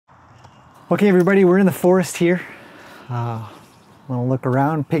Okay, everybody, we're in the forest here. Want to look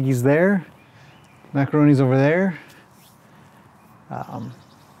around. Piggy's there. Macaroni's over there.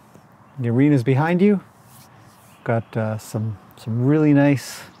 The arena's behind you. Got some really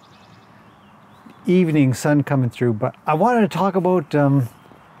nice evening sun coming through. But I wanted to talk about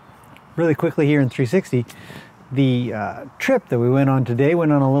really quickly here in 360 the trip that we went on today.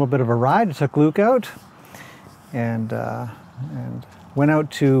 Went on a little bit of a ride. I took Luke out and went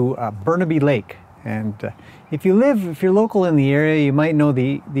out to Burnaby Lake. And if you're local in the area, you might know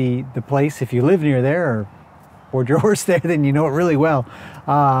the place. If you live near there or board your horse there, then you know it really well.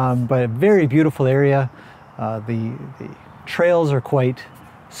 But a very beautiful area. The trails are quite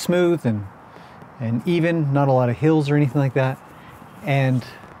smooth and even, not a lot of hills or anything like that. And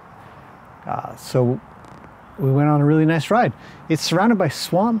so we went on a really nice ride. It's surrounded by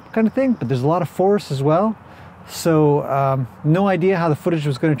swamp kind of thing, but there's a lot of forest as well. So no idea how the footage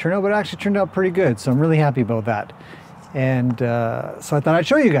was going to turn out, but it actually turned out pretty good. So I'm really happy about that. And so I thought I'd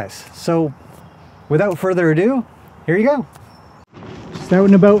show you guys. So without further ado, here you go. Just out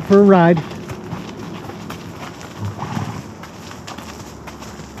and about for a ride.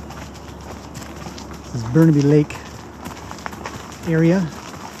 This is Burnaby Lake area.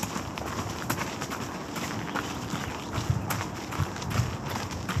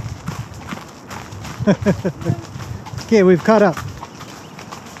 Okay, we've caught up.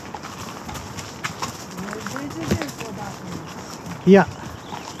 Yeah.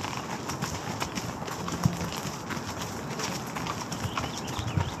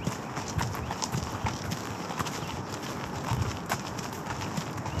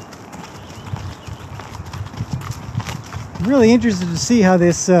 I'm really interested to see how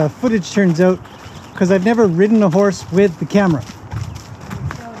this footage turns out, because I've never ridden a horse with the camera.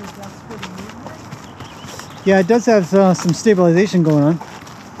 Yeah, it does have some stabilization going on.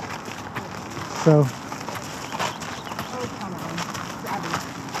 So.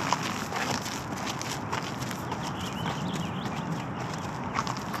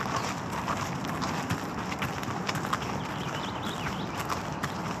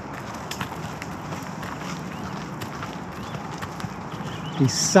 The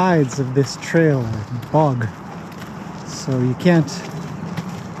sides of this trail are bog, so you can't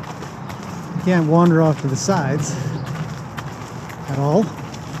wander off to the sides at all.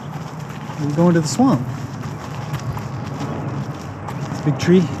 You go into the swamp. It's a big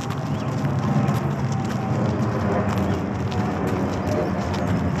tree.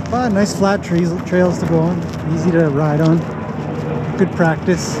 But nice flat trails to go on, easy to ride on, good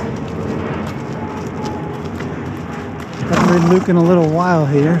practice. Haven't ridden Luke in a little while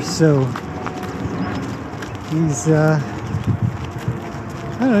here, so he's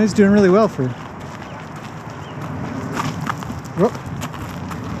I don't know, he's doing really well for it. Whoop.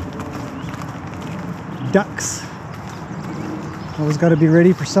 Ducks. Always got to be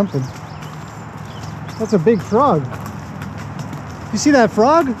ready for something. That's a big frog. You see that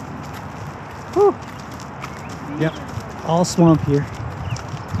frog? Whew. Yep, all swamp here.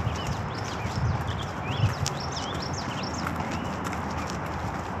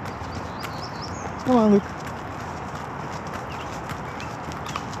 Come on, Luke.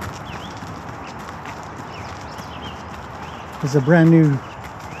 There's a brand new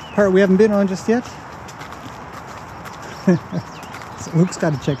part we haven't been on just yet. So Luke's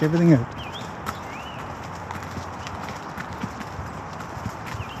got to check everything out.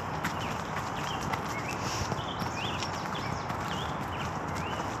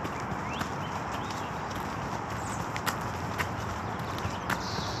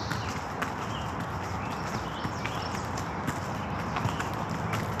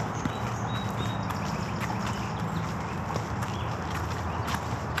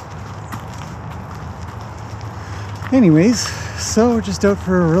 Anyways, so we're just out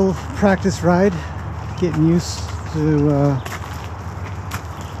for a real practice ride, getting used to a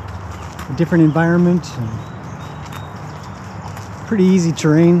different environment, and pretty easy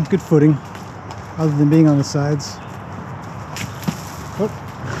terrain, good footing, other than being on the sides. Oh.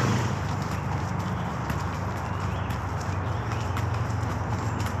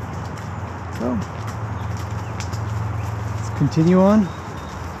 So, let's continue on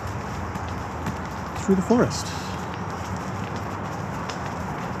through the forest.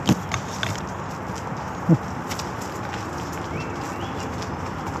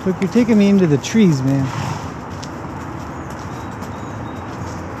 Look, you're taking me into the trees, man.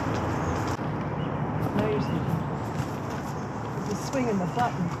 Now you're just swinging the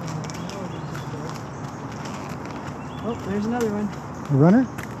button. Oh, there's another one. A runner?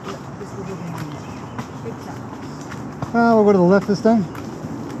 Yeah, this little thing. Good time. We'll go to the left this time.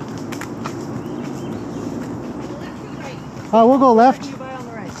 We'll go left. You buy on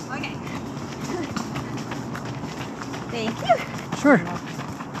the right. Okay. Thank you. Sure.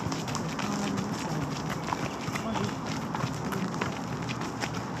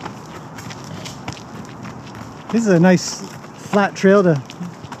 This is a nice flat trail to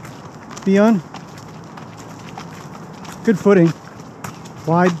be on. Good footing.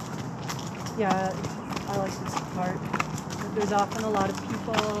 Wide. Yeah, I like this part. There's often a lot of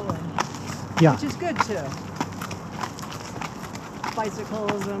people, and Yeah. which is good too.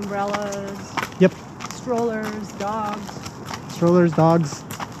 Bicycles, umbrellas, Yep. strollers, dogs. Strollers, dogs.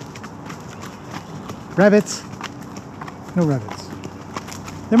 Rabbits. No rabbits.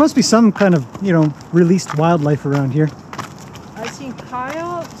 There must be some kind of, you know, released wildlife around here. I've seen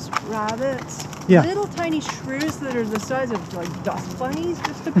coyotes, rabbits, Yeah. little tiny shrews that are the size of like dust bunnies,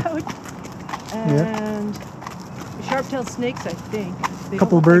 just about, and sharp-tailed snakes. I think. They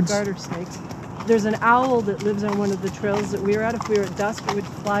Couple don't look birds. like garter snakes. There's an owl that lives on one of the trails that we were at. If we were at dusk, it would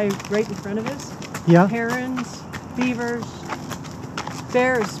fly right in front of us. Yeah. Herons, beavers,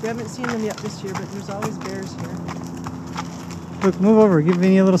 bears. We haven't seen them yet this year, but there's always bears here. Look, move over. Give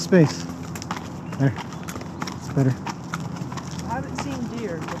Vinny a little space. There. It's better. I haven't seen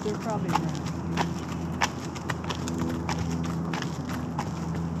deer, but they're probably there.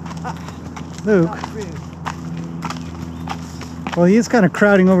 Luke. Not rude. Well, he is kind of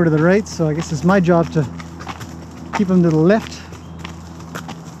crowding over to the right, so I guess it's my job to keep him to the left.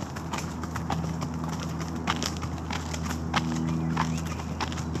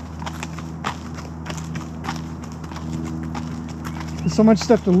 There's so much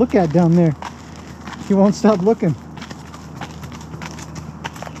stuff to look at down there. He won't stop looking.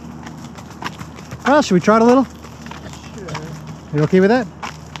 Well, should we trot a little? Sure. You okay with that?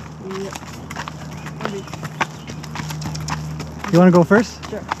 Yep. Maybe. You want to go first?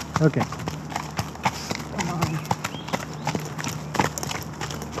 Sure. Okay. Come on.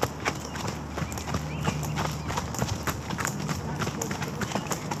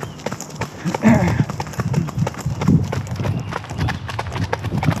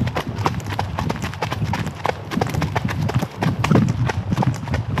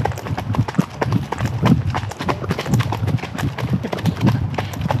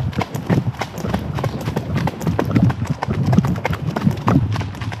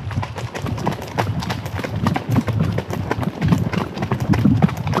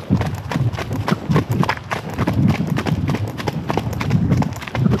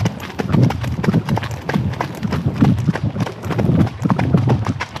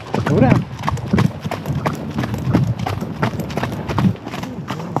 Go down.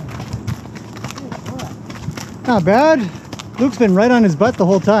 Not bad. Luke's been right on his butt the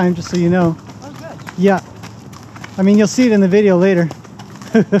whole time, just so you know. Oh, good. Yeah. I mean, you'll see it in the video later.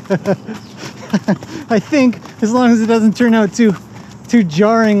 I think, as long as it doesn't turn out too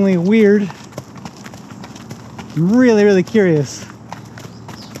jarringly weird. I'm really, really curious.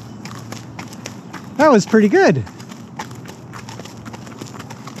 That was pretty good.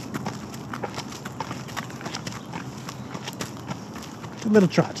 Good little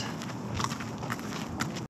trot.